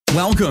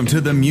Welcome to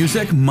the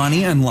Music,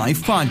 Money, and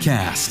Life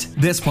podcast.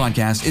 This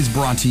podcast is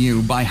brought to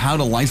you by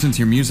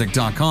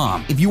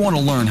HowToLicenseYourMusic.com. If you want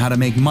to learn how to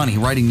make money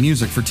writing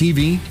music for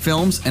TV,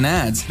 films, and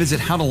ads, visit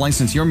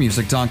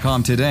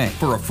HowToLicenseYourMusic.com today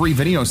for a free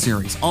video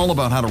series all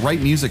about how to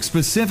write music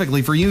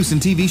specifically for use in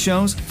TV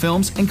shows,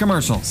 films, and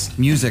commercials.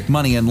 Music,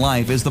 Money, and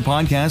Life is the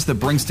podcast that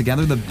brings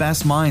together the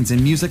best minds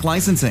in music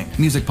licensing,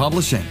 music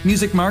publishing,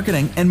 music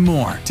marketing, and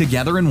more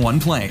together in one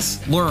place.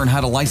 Learn how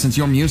to license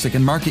your music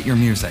and market your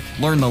music.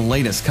 Learn the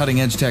latest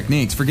cutting-edge techniques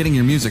for getting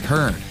your music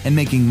heard and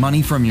making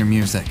money from your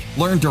music.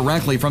 Learn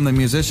directly from the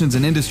musicians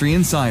and industry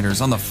insiders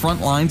on the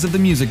front lines of the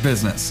music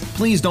business.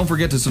 Please don't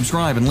forget to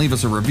subscribe and leave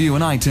us a review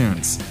in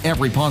iTunes.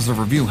 Every positive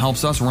review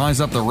helps us rise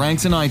up the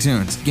ranks in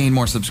iTunes, gain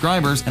more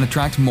subscribers, and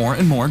attract more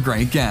and more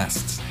great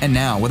guests. And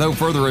now, without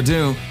further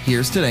ado,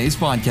 here's today's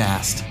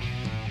podcast.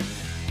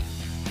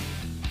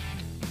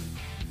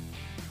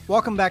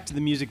 Welcome back to the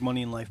Music,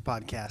 Money, and Life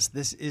podcast.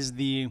 This is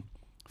the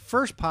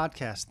first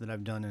podcast that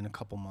I've done in a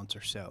couple months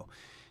or so.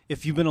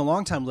 If you've been a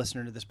long-time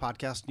listener to this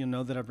podcast, you'll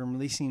know that I've been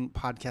releasing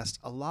podcasts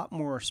a lot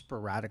more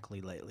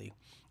sporadically lately.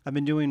 I've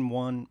been doing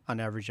one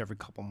on average every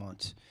couple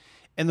months.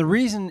 And the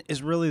reason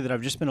is really that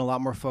I've just been a lot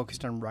more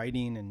focused on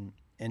writing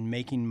and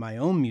making my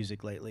own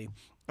music lately.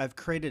 I've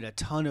created a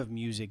ton of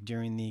music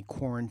during the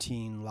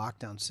quarantine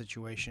lockdown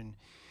situation,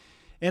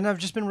 and I've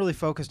just been really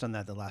focused on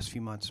that the last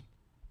few months.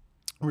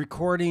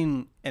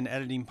 Recording and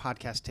editing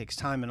podcasts takes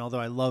time, and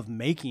although I love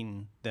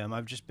making them,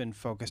 I've just been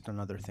focused on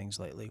other things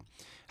lately.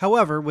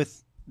 However,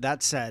 with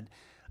that said,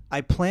 I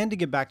plan to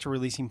get back to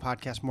releasing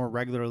podcasts more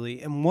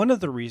regularly, and one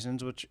of the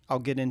reasons, which I'll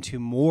get into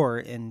more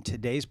in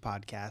today's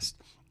podcast,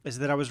 is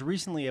that I was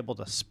recently able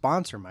to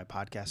sponsor my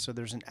podcast, so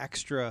there's an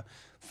extra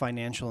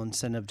financial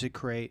incentive to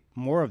create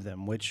more of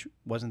them, which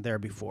wasn't there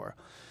before.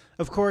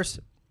 Of course,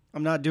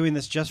 I'm not doing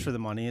this just for the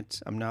money.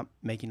 I'm not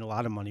making a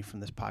lot of money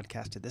from this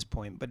podcast at this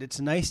point, but it's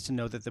nice to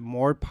know that the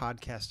more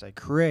podcasts I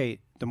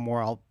create, the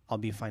more I'll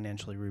be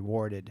financially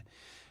rewarded.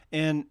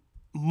 And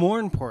more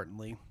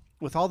importantly,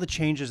 with all the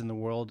changes in the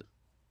world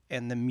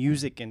and the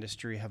music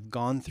industry have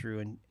gone through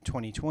in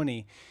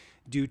 2020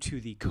 due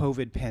to the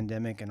COVID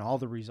pandemic and all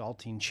the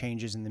resulting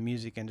changes in the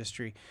music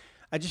industry,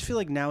 I just feel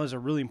like now is a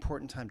really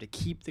important time to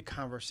keep the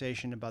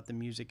conversation about the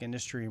music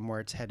industry and where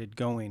it's headed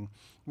going.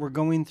 We're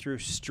going through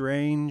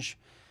strange,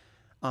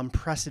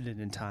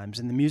 unprecedented times,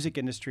 and the music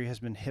industry has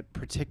been hit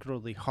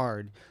particularly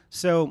hard.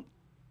 So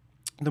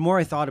the more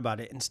I thought about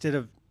it, instead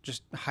of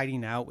just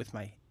hiding out with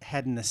my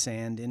head in the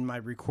sand in my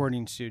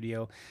recording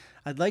studio,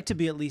 I'd like to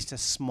be at least a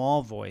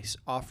small voice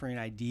offering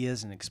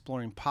ideas and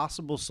exploring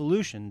possible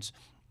solutions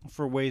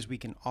for ways we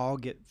can all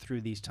get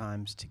through these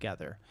times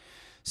together.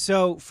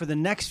 So for the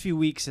next few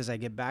weeks, as I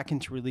get back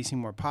into releasing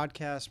more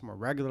podcasts more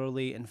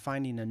regularly and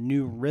finding a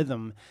new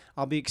rhythm,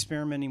 I'll be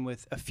experimenting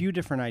with a few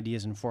different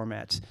ideas and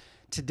formats.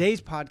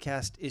 Today's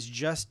podcast is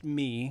just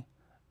me.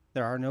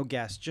 There are no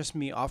guests, just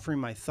me offering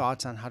my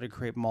thoughts on how to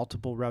create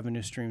multiple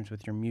revenue streams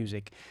with your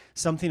music,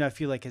 something I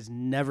feel like has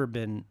never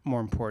been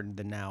more important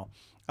than now.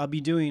 I'll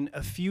be doing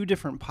a few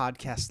different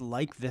podcasts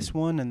like this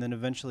one, and then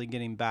eventually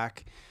getting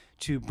back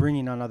to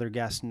bringing on other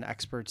guests and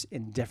experts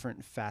in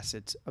different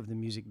facets of the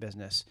music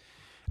business.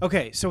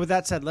 Okay, so with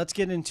that said, let's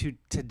get into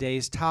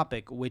today's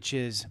topic, which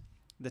is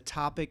the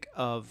topic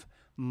of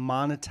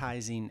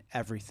monetizing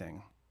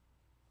everything.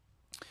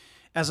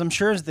 As I'm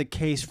sure is the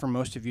case for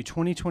most of you,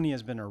 2020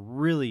 has been a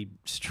really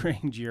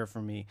strange year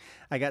for me.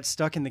 I got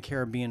stuck in the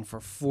Caribbean for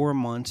 4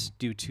 months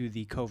due to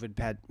the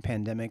COVID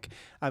pandemic.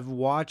 I've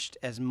watched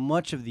as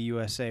much of the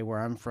USA, where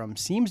I'm from,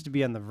 seems to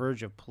be on the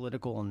verge of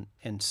political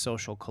and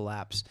social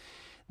collapse.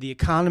 The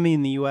economy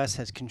in the U.S.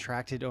 has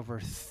contracted over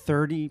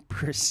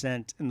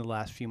 30% in the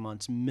last few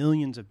months.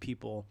 Millions of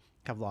people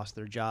have lost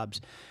their jobs.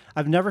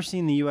 I've never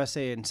seen the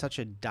USA in such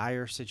a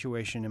dire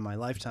situation in my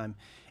lifetime.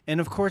 And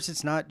of course,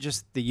 it's not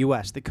just the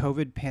U.S. The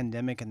COVID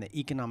pandemic and the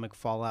economic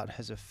fallout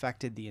has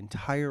affected the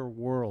entire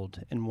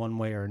world in one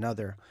way or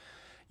another.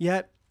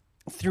 Yet,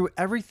 through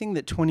everything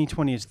that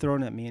 2020 has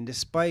thrown at me, and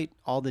despite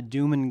all the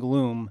doom and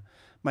gloom,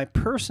 my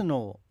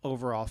personal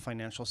overall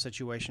financial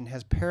situation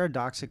has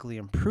paradoxically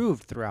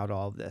improved throughout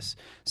all of this.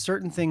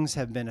 Certain things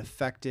have been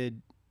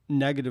affected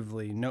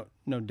negatively,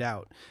 no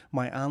doubt.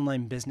 My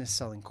online business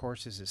selling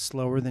courses is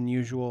slower than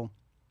usual.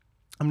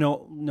 I'm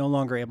no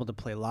longer able to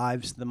play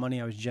lives. The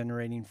money I was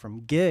generating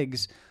from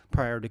gigs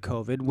prior to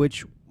COVID,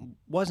 which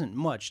wasn't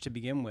much to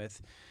begin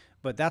with,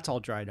 but that's all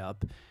dried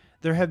up.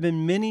 There have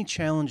been many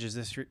challenges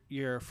this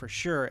year for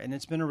sure, and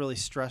it's been a really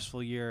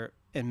stressful year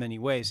in many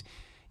ways.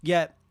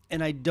 Yet,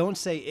 and I don't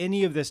say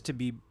any of this to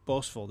be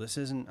boastful.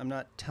 I'm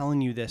not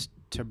telling you this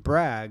to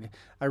brag.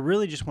 I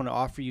really just want to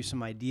offer you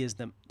some ideas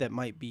that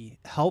might be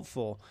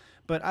helpful.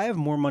 But I have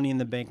more money in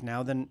the bank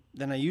now than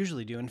I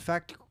usually do. In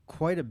fact,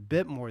 quite a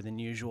bit more than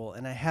usual.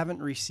 And I haven't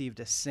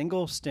received a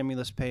single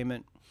stimulus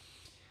payment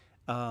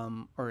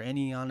or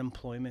any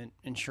unemployment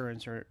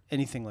insurance or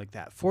anything like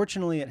that.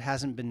 Fortunately, it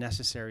hasn't been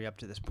necessary up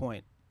to this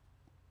point.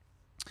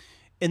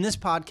 In this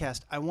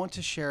podcast, I want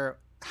to share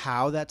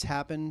how that's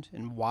happened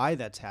and why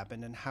that's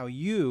happened and how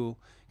you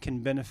can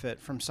benefit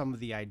from some of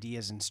the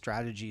ideas and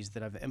strategies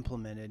that I've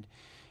implemented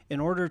in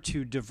order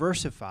to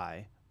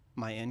diversify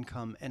my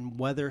income and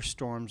weather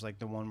storms like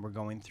the one we're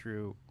going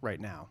through right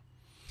now.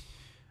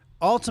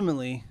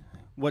 Ultimately,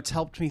 what's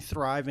helped me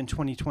thrive in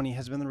 2020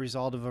 has been the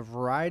result of a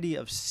variety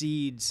of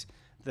seeds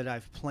that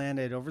I've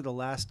planted over the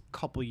last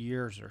couple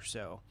years or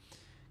so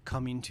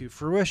coming to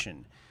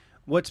fruition.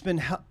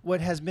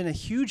 What has been a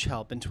huge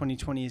help in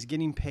 2020 is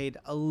getting paid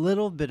a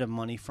little bit of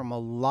money from a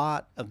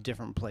lot of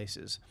different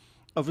places.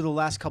 Over the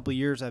last couple of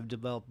years, I've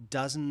developed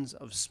dozens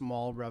of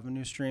small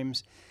revenue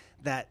streams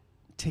that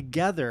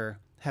together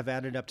have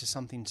added up to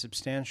something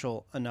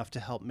substantial enough to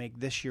help make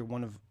this year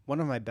one of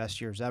my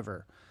best years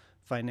ever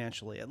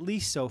financially, at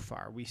least so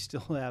far. We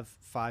still have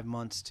 5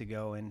 months to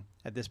go, and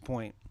at this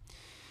point,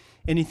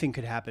 anything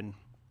could happen.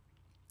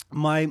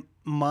 My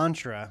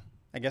mantra,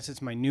 I guess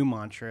it's my new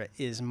mantra,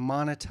 is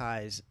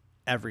monetize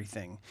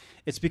everything.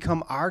 It's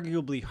become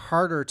arguably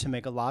harder to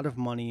make a lot of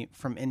money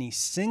from any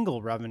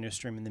single revenue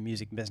stream in the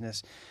music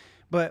business,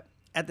 but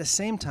at the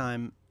same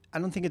time, I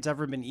don't think it's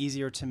ever been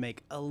easier to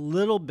make a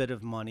little bit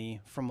of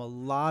money from a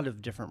lot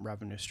of different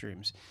revenue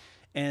streams.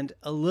 And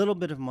a little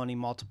bit of money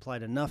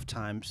multiplied enough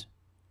times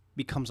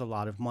becomes a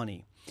lot of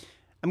money.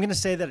 I'm going to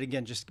say that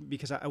again just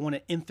because I want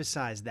to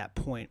emphasize that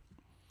point.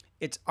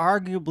 It's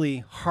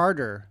arguably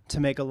harder to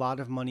make a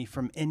lot of money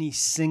from any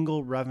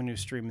single revenue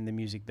stream in the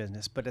music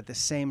business, but at the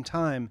same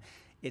time,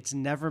 it's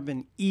never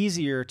been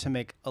easier to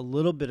make a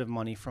little bit of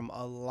money from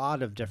a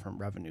lot of different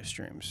revenue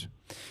streams.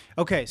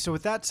 Okay, so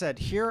with that said,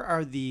 here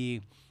are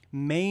the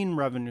main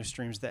revenue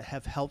streams that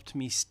have helped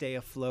me stay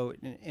afloat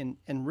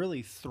and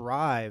really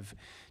thrive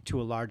to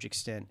a large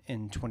extent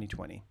in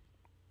 2020.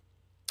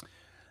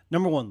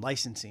 Number one,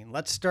 licensing.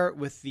 Let's start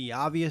with the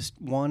obvious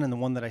one and the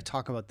one that I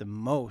talk about the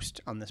most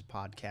on this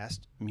podcast,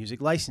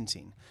 music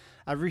licensing.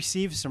 I've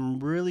received some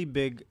really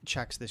big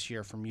checks this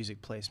year for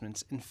music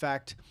placements. In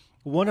fact,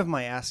 one of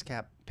my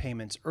ASCAP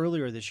payments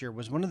earlier this year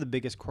was one of the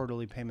biggest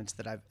quarterly payments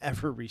that I've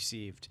ever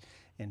received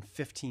in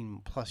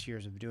 15 plus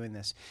years of doing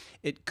this.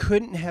 It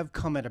couldn't have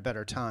come at a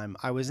better time.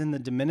 I was in the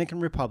Dominican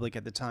Republic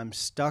at the time,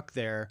 stuck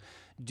there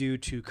due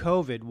to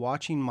COVID,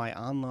 watching my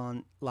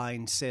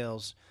online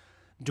sales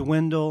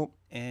dwindle,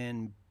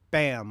 and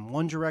bam,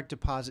 one direct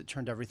deposit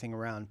turned everything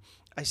around.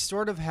 I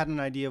sort of had an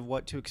idea of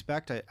what to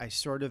expect. I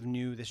sort of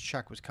knew this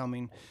check was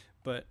coming,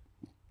 but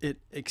it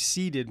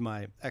exceeded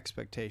my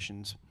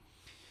expectations.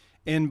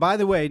 And by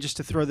the way, just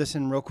to throw this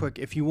in real quick,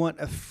 if you want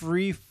a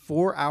free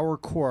 4-hour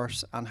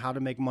course on how to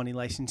make money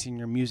licensing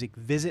your music,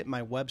 visit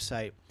my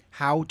website,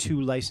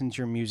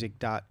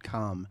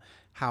 howtolicenseyourmusic.com.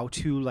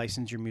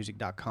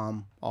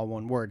 howtolicenseyourmusic.com, all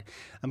one word.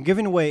 I'm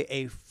giving away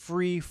a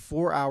free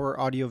 4-hour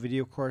audio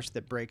video course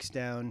that breaks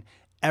down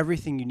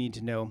everything you need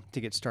to know to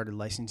get started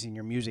licensing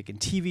your music in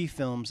TV,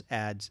 films,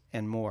 ads,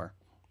 and more.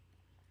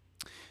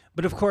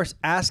 But of course,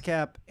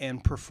 ASCAP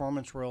and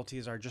performance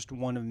royalties are just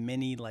one of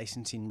many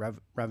licensing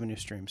revenue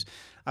streams.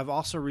 I've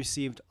also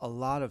received a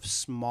lot of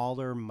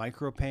smaller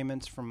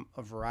micropayments from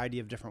a variety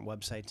of different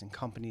websites and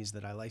companies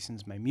that I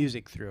license my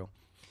music through.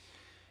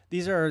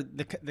 These are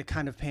the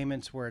kind of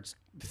payments where it's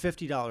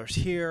 $50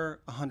 here,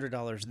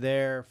 $100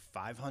 there,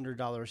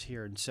 $500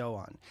 here, and so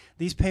on.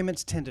 These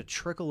payments tend to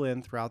trickle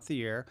in throughout the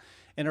year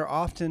and are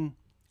often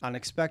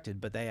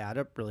unexpected, but they add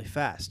up really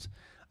fast.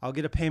 I'll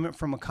get a payment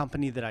from a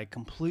company that I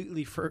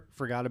completely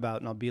forgot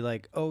about, and I'll be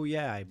like, oh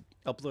yeah, I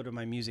uploaded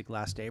my music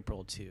last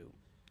April to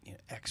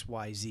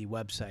XYZ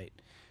website.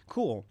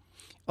 Cool.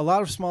 A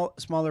lot of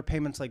smaller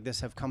payments like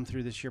this have come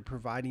through this year,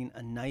 providing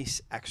a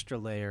nice extra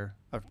layer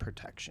of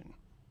protection.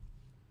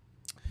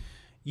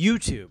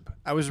 YouTube.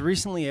 I was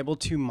recently able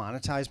to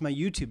monetize my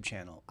YouTube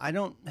channel. I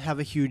don't have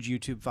a huge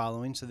YouTube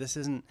following, so this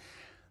isn't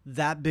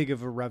that big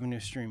of a revenue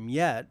stream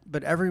yet,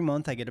 but every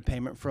month I get a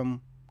payment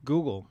from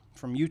Google,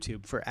 from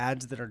YouTube, for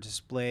ads that are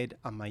displayed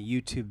on my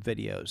YouTube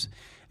videos.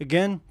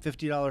 Again,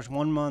 $50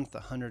 one month,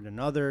 $100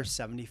 another,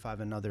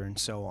 $75 another, and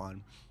so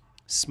on.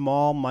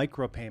 Small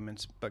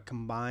micropayments, but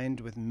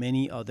combined with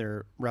many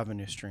other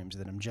revenue streams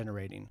that I'm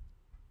generating.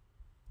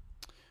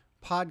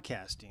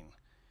 Podcasting.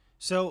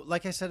 So,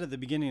 like I said at the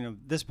beginning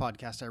of this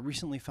podcast, I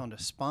recently found a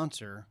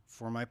sponsor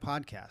for my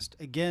podcast.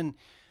 Again,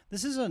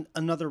 this is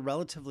another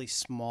relatively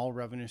small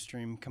revenue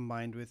stream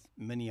combined with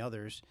many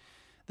others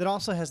that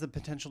also has the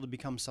potential to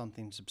become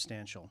something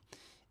substantial.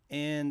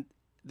 And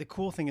the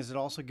cool thing is it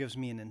also gives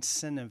me an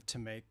incentive to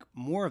make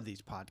more of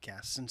these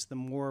podcasts, since the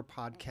more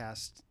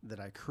podcasts that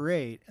I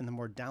create and the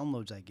more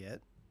downloads I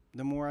get,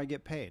 the more I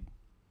get paid.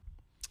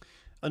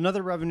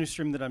 Another revenue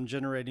stream that I'm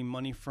generating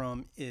money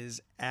from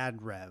is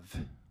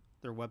AdRev.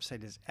 Their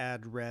website is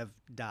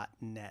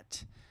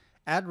adrev.net.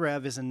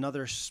 AdRev is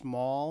another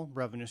small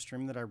revenue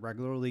stream that I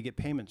regularly get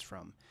payments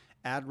from.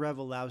 AdRev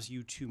allows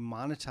you to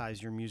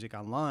monetize your music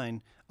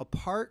online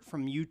apart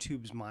from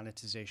YouTube's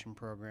monetization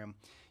program.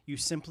 You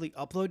simply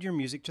upload your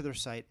music to their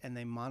site and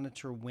they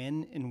monitor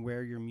when and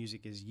where your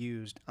music is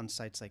used on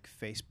sites like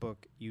Facebook,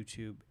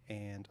 YouTube,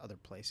 and other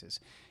places.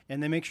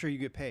 And they make sure you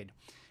get paid.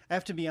 I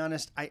have to be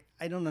honest, I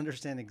don't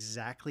understand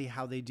exactly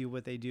how they do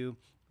what they do,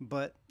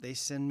 but they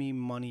send me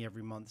money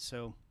every month,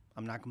 so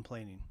I'm not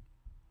complaining.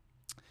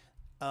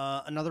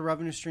 Another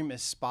revenue stream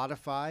is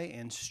Spotify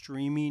and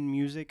streaming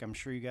music. I'm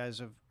sure you guys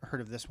have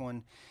heard of this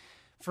one.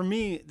 For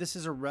me, this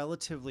is a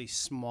relatively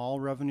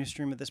small revenue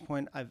stream at this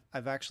point.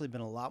 I've actually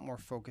been a lot more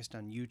focused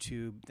on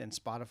YouTube than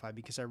Spotify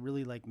because I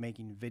really like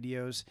making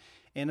videos,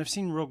 and I've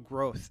seen real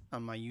growth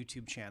on my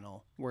YouTube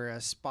channel,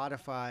 whereas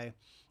Spotify,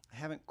 I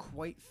haven't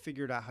quite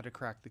figured out how to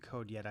crack the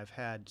code yet. I've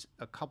had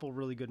a couple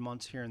really good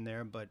months here and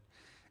there, but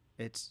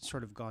it's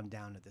sort of gone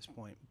down at this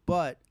point.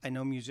 But I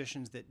know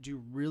musicians that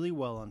do really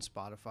well on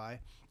Spotify.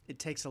 It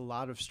takes a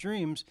lot of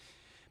streams,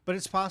 but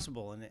it's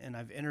possible. And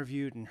I've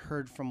interviewed and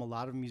heard from a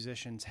lot of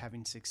musicians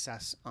having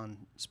success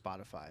on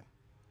Spotify.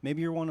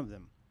 Maybe you're one of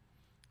them.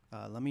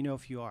 Let me know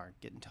if you are.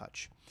 Get in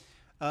touch.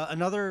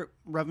 Another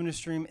revenue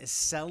stream is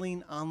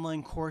selling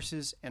online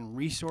courses and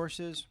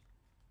resources.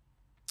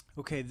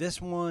 Okay,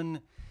 this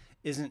one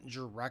isn't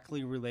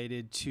directly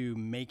related to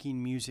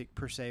making music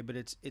per se, but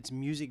it's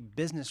music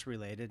business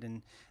related,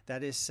 and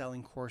that is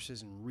selling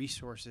courses and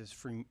resources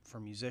for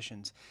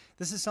musicians.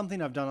 This is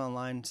something I've done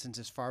online since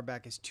as far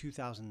back as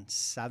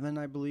 2007,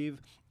 I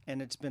believe,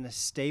 and it's been a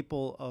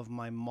staple of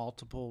my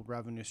multiple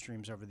revenue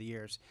streams over the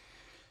years.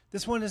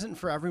 This one isn't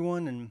for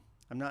everyone, and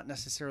I'm not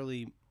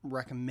necessarily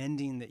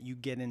recommending that you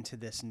get into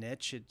this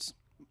niche.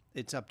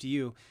 It's up to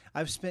you.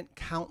 I've spent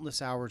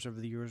countless hours over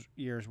the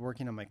years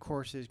working on my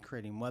courses,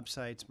 creating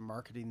websites,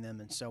 marketing them,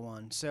 and so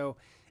on. So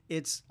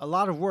it's a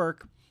lot of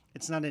work.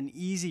 It's not an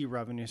easy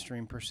revenue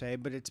stream per se,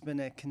 but it's been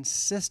a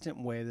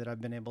consistent way that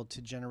I've been able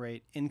to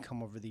generate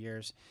income over the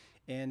years.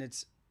 And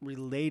it's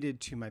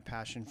related to my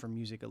passion for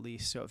music at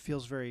least. So it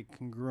feels very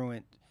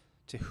congruent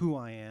to who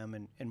I am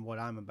and what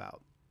I'm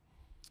about.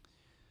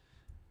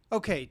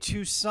 Okay,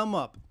 to sum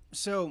up.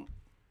 So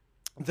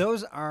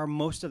those are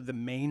most of the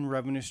main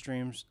revenue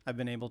streams I've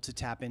been able to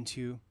tap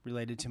into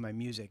related to my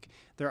music.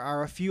 There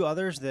are a few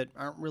others that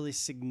aren't really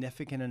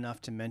significant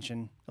enough to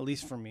mention, at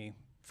least for me.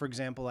 For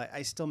example,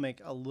 I still make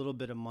a little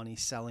bit of money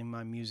selling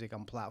my music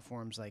on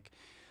platforms like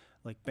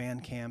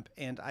Bandcamp,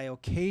 and I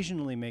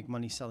occasionally make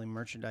money selling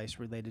merchandise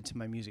related to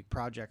my music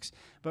projects.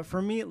 But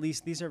for me, at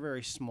least, these are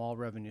very small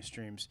revenue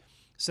streams.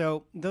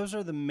 So those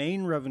are the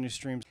main revenue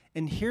streams.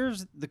 And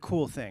here's the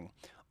cool thing.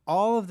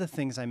 All of the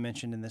things I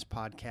mentioned in this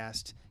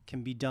podcast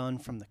can be done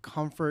from the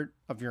comfort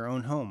of your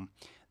own home.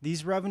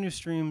 These revenue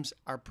streams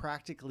are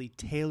practically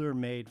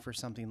tailor-made for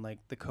something like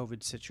the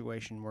COVID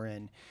situation we're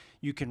in.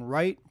 You can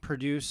write,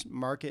 produce,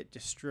 market,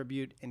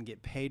 distribute, and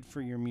get paid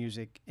for your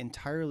music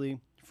entirely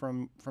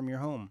from your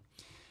home.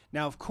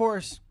 Now, of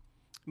course,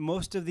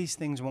 most of these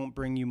things won't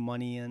bring you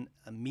money in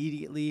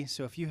immediately.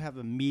 So if you have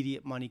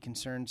immediate money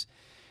concerns,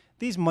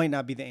 these might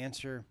not be the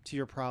answer to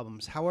your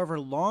problems. However,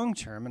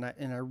 long-term,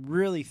 and I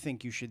really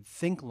think you should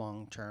think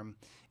long-term,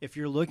 if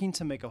you're looking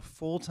to make a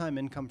full-time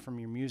income from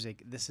your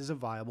music, this is a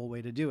viable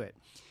way to do it.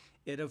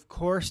 It, of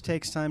course,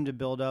 takes time to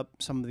build up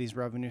some of these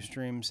revenue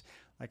streams.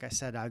 Like I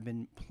said, I've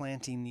been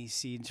planting these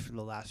seeds for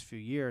the last few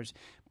years.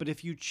 But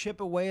if you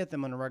chip away at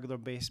them on a regular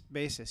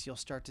basis, you'll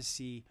start to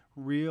see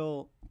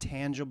real,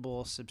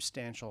 tangible,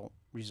 substantial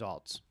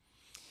results.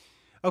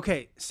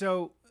 Okay,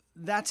 so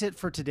that's it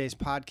for today's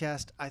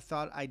podcast. I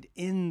thought I'd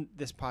end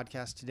this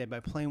podcast today by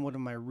playing one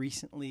of my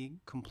recently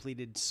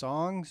completed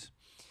songs.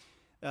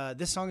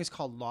 This song is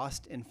called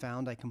Lost and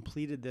Found. I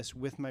completed this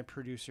with my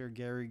producer,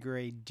 Gary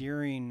Gray,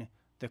 during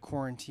the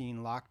quarantine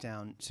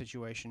lockdown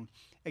situation.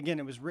 Again,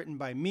 it was written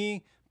by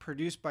me,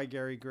 produced by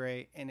Gary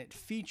Gray, and it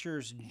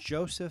features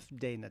Joseph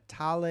De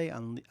Natale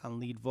on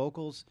lead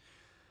vocals.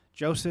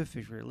 Joseph,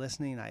 if you're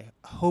listening, I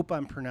hope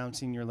I'm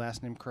pronouncing your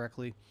last name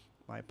correctly.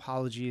 My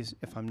apologies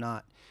if I'm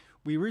not.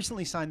 We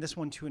recently signed this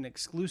one to an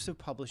exclusive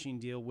publishing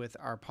deal with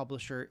our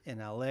publisher in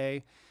LA,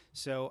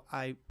 so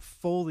I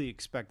fully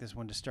expect this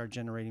one to start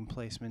generating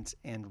placements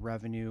and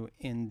revenue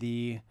in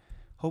the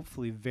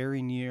hopefully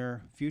very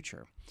near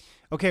future.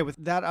 Okay, with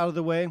that out of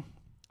the way,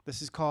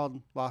 this is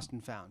called Lost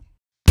and Found.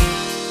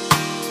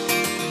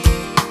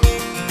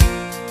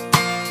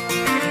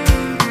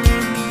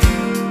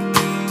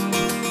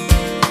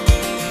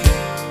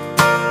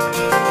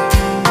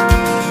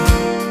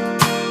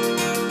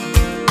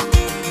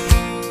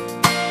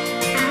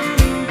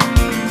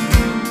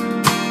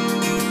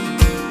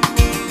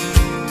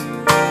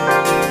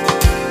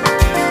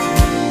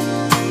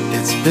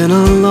 Been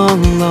a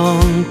long,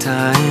 long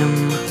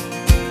time.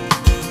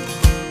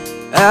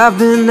 I've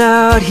been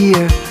out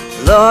here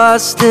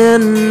lost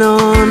and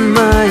on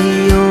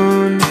my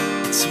own.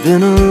 It's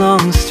been a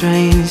long,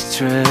 strange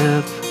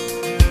trip.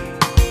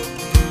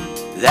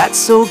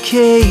 That's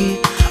okay,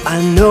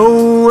 I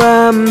know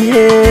I'm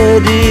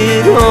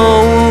headed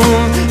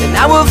home, and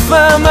I will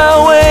find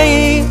my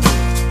way.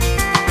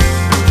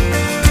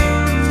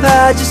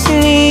 I just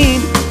need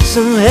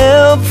some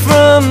help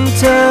from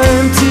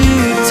time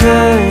to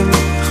time.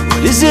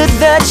 What is it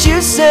that you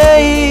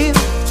say?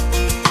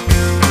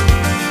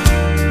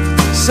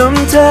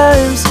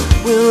 Sometimes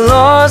we're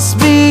lost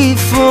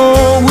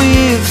before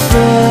we're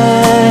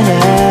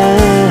found.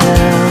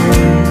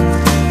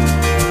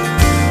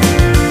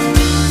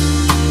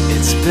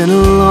 It's been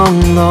a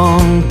long,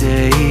 long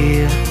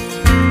day.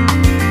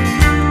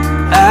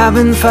 I've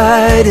been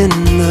fighting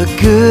the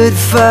good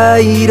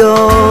fight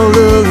all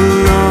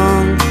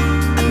along.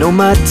 I know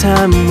my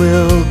time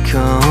will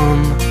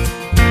come.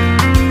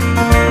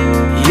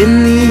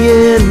 In the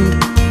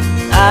end,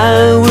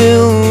 I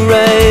will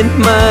right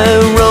my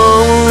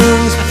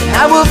wrongs.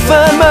 I will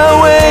find my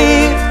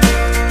way.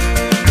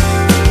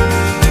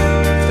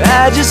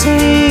 I just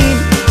need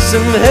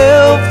some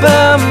help,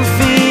 I'm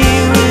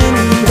feeling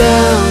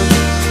down.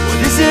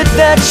 What is it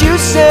that you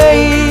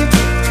say?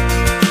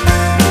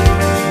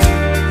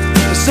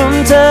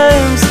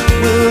 Sometimes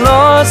we're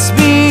lost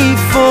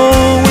before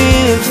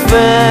we're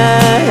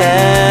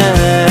found.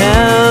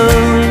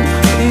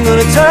 I'm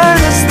gonna turn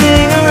this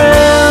thing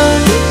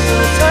around.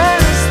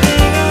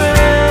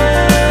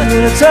 I'm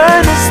gonna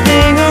turn this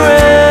thing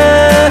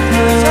around.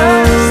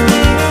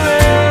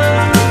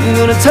 I'm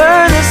gonna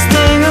turn this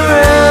thing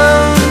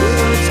around.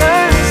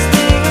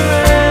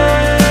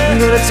 I'm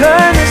gonna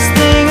turn this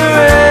thing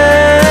around.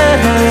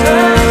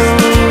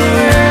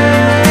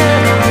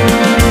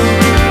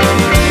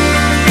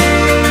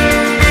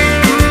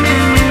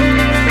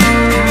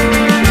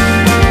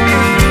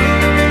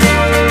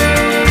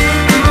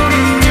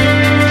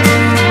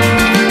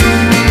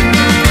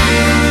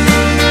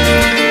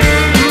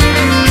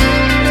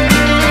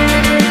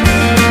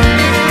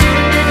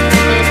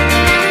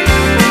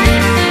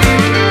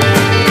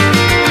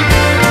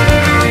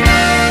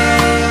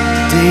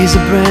 Today's a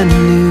brand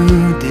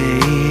new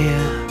day.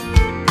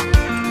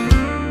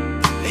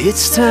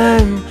 It's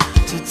time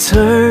to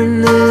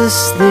turn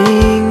this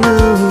thing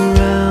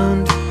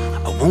around.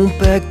 I won't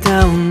back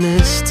down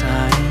this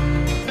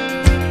time.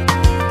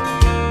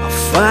 I'll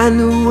find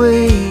a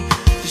way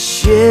to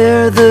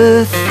share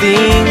the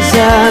things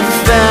I've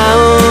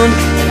found,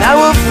 and I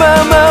will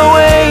find my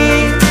way.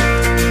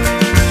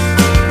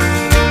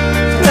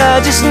 I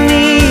just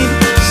need